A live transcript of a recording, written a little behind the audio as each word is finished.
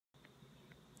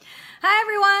Hi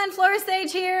everyone, Flora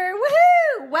Sage here.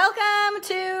 Woohoo! Welcome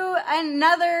to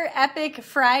another epic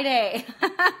Friday.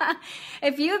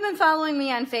 If you have been following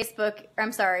me on Facebook,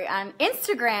 on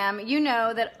Instagram, you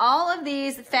know that all of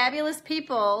these fabulous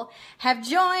people have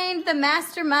joined the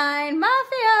Mastermind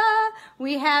Mafia.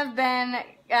 We have been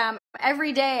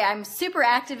every day. I'm super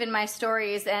active in my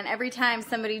stories, and every time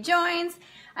somebody joins,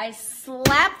 I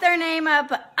slap their name up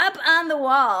on the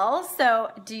wall.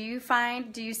 So do you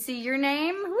see your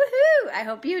name? Woohoo! I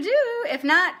hope you do. If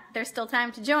not, there's still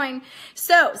time to join.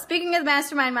 So speaking of the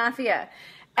Mastermind Mafia,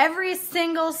 every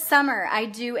single summer I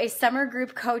do a summer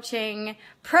group coaching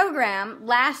program.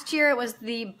 Last year it was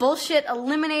the Bullshit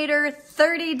Eliminator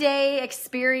 30-day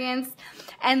experience.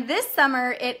 And this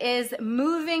summer it is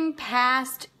moving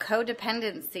past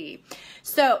codependency.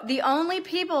 So the only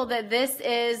people that this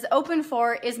is open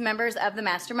for is members of the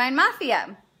Mastermind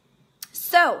Mafia.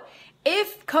 So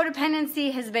if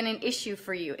codependency has been an issue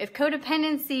for you, if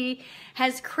codependency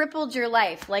has crippled your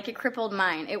life like it crippled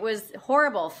mine, it was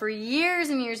horrible. For years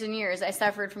and years and years I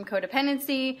suffered from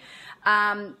codependency.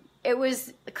 It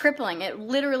was crippling. It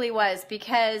literally was,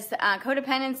 because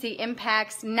codependency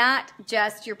impacts not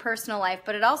just your personal life,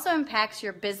 but it also impacts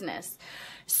your business.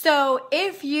 So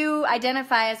if you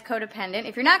identify as codependent,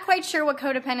 if you're not quite sure what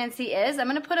codependency is, I'm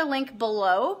going to put a link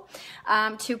below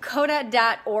to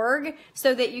coda.org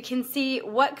so that you can see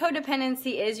what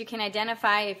codependency is. You can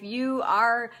identify if you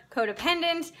are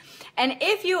codependent, and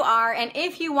if you are, and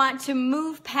if you want to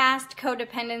move past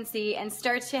codependency and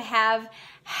start to have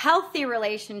healthy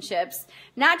relationships,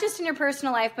 not just in your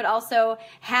personal life, but also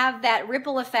have that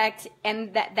ripple effect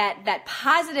and that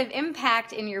positive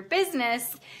impact in your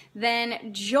business,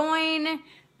 then join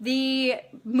the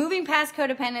Moving Past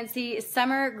Codependency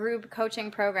Summer Group Coaching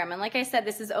Program. And like I said,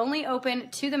 this is only open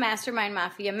to the Mastermind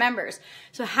Mafia members.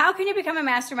 So how can you become a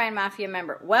Mastermind Mafia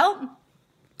member? Well,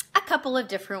 a couple of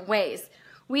different ways.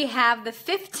 We have the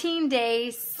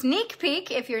 15-day sneak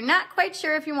peek. If you're not quite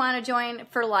sure if you want to join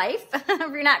for life, if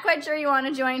you're not quite sure you want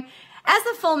to join as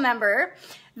a full member,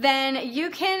 then you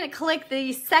can click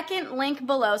the second link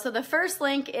below. So the first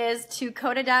link is to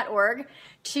coda.org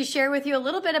to share with you a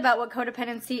little bit about what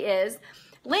codependency is.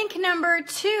 Link number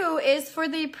 2 is for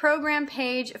the program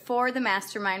page for the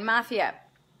Mastermind Mafia.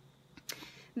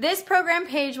 This program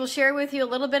page will share with you a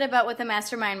little bit about what the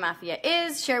Mastermind Mafia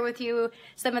is, share with you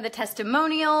some of the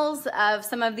testimonials of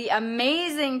some of the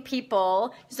amazing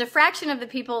people, just a fraction of the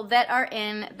people that are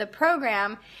in the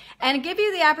program, and give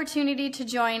you the opportunity to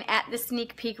join at the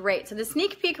sneak peek rate. So the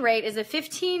sneak peek rate is a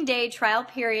 15-day trial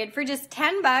period for just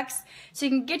 $10, so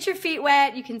you can get your feet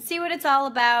wet, you can see what it's all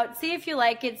about, see if you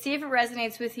like it, see if it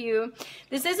resonates with you.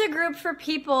 This is a group for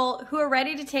people who are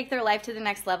ready to take their life to the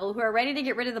next level, who are ready to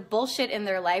get rid of the bullshit in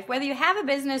their life, whether you have a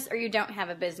business or you don't have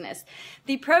a business.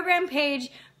 The program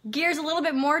page gears a little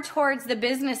bit more towards the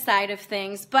business side of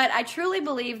things, but I truly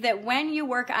believe that when you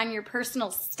work on your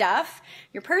personal stuff,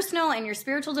 your personal and your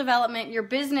spiritual development, your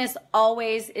business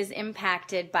always is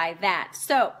impacted by that.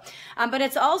 So, but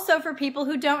it's also for people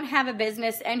who don't have a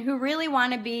business and who really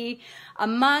want to be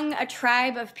among a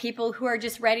tribe of people who are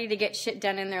just ready to get shit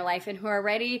done in their life and who are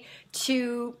ready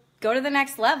to go to the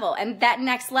next level. And that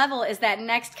next level is that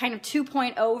next kind of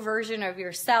 2.0 version of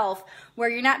yourself, where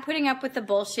you're not putting up with the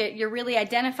bullshit, you're really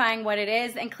identifying what it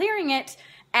is and clearing it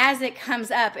as it comes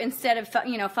up, instead of,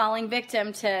 falling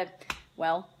victim to,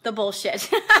 well, the bullshit.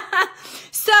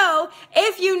 So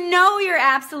if you know you're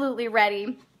absolutely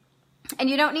ready, and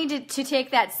you don't need to take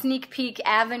that sneak peek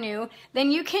avenue,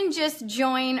 then you can just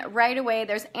join right away.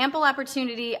 There's ample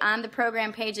opportunity on the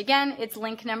program page. Again, it's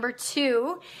link number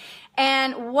 2.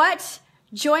 And what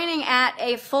joining at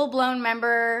a full-blown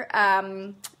member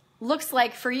looks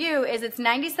like for you is it's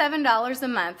 $97 a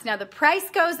month. Now the price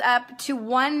goes up to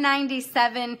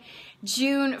 $197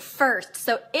 June 1st.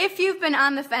 So if you've been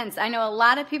on the fence, I know a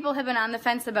lot of people have been on the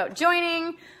fence about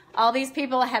joining. All these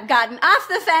people have gotten off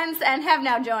the fence and have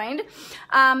now joined.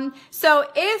 So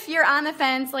if you're on the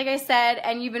fence, like I said,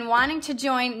 and you've been wanting to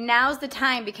join, now's the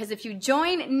time, because if you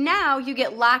join now, you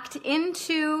get locked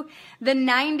into the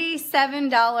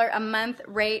 $97 a month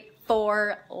rate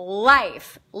for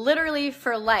life, literally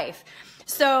for life.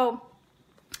 So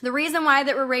the reason why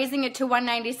that we're raising it to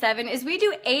 $197 is we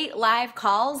do 8 live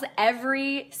calls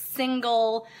every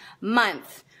single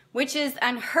month, which is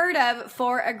unheard of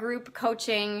for a group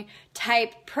coaching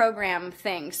type program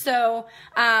thing. So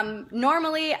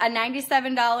normally a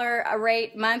 $97 a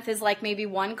rate month is like maybe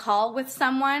 1 call with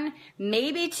someone,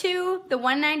 maybe 2. The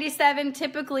 $197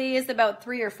 typically is about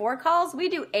 3 or 4 calls. We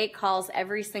do 8 calls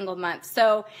every single month.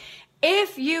 So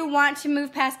if you want to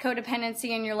move past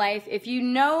codependency in your life, if you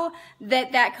know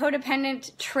that that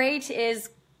codependent trait is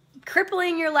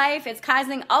crippling your life, it's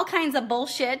causing all kinds of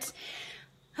bullshit,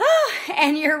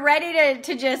 and you're ready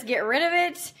to just get rid of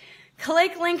it,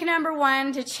 click link number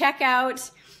 1 to check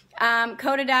out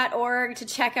coda.org to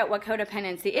check out what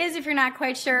codependency is if you're not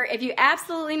quite sure. If you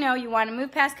absolutely know you want to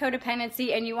move past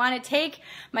codependency and you want to take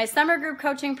my summer group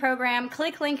coaching program,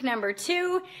 click link number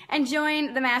 2 and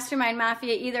join the Mastermind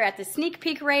Mafia either at the sneak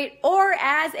peek rate or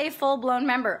as a full-blown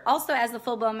member. Also, as a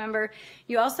full-blown member,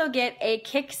 you also get a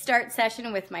kickstart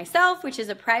session with myself, which is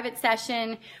a private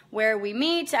session where we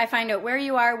meet. I find out where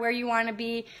you are, where you want to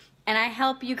be, and I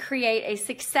help you create a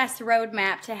success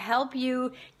roadmap to help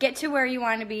you get to where you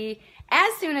want to be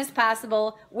as soon as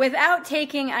possible without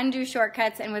taking undue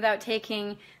shortcuts and without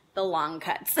taking the long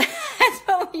cuts. That's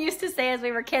what we used to say as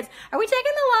we were kids. Are we taking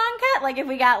the long cut? Like if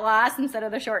we got lost instead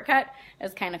of the shortcut? It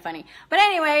was kind of funny. But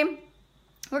anyway,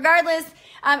 regardless,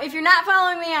 if you're not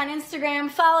following me on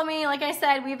Instagram, follow me. Like I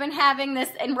said, we've been having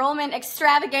this enrollment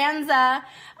extravaganza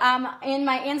in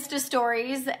my Insta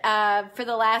stories for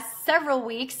the last several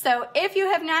weeks. So if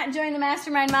you have not joined the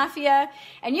Mastermind Mafia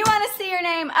and you want to see your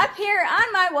name up here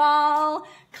on my wall,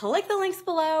 click the links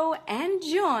below and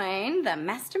join the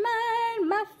Mastermind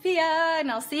Mafia. And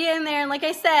I'll see you in there. And like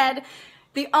I said,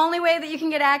 the only way that you can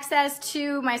get access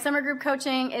to my summer group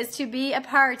coaching is to be a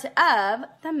part of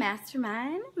the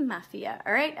Mastermind Mafia.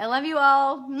 All right? I love you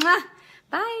all. Mwah.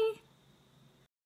 Bye.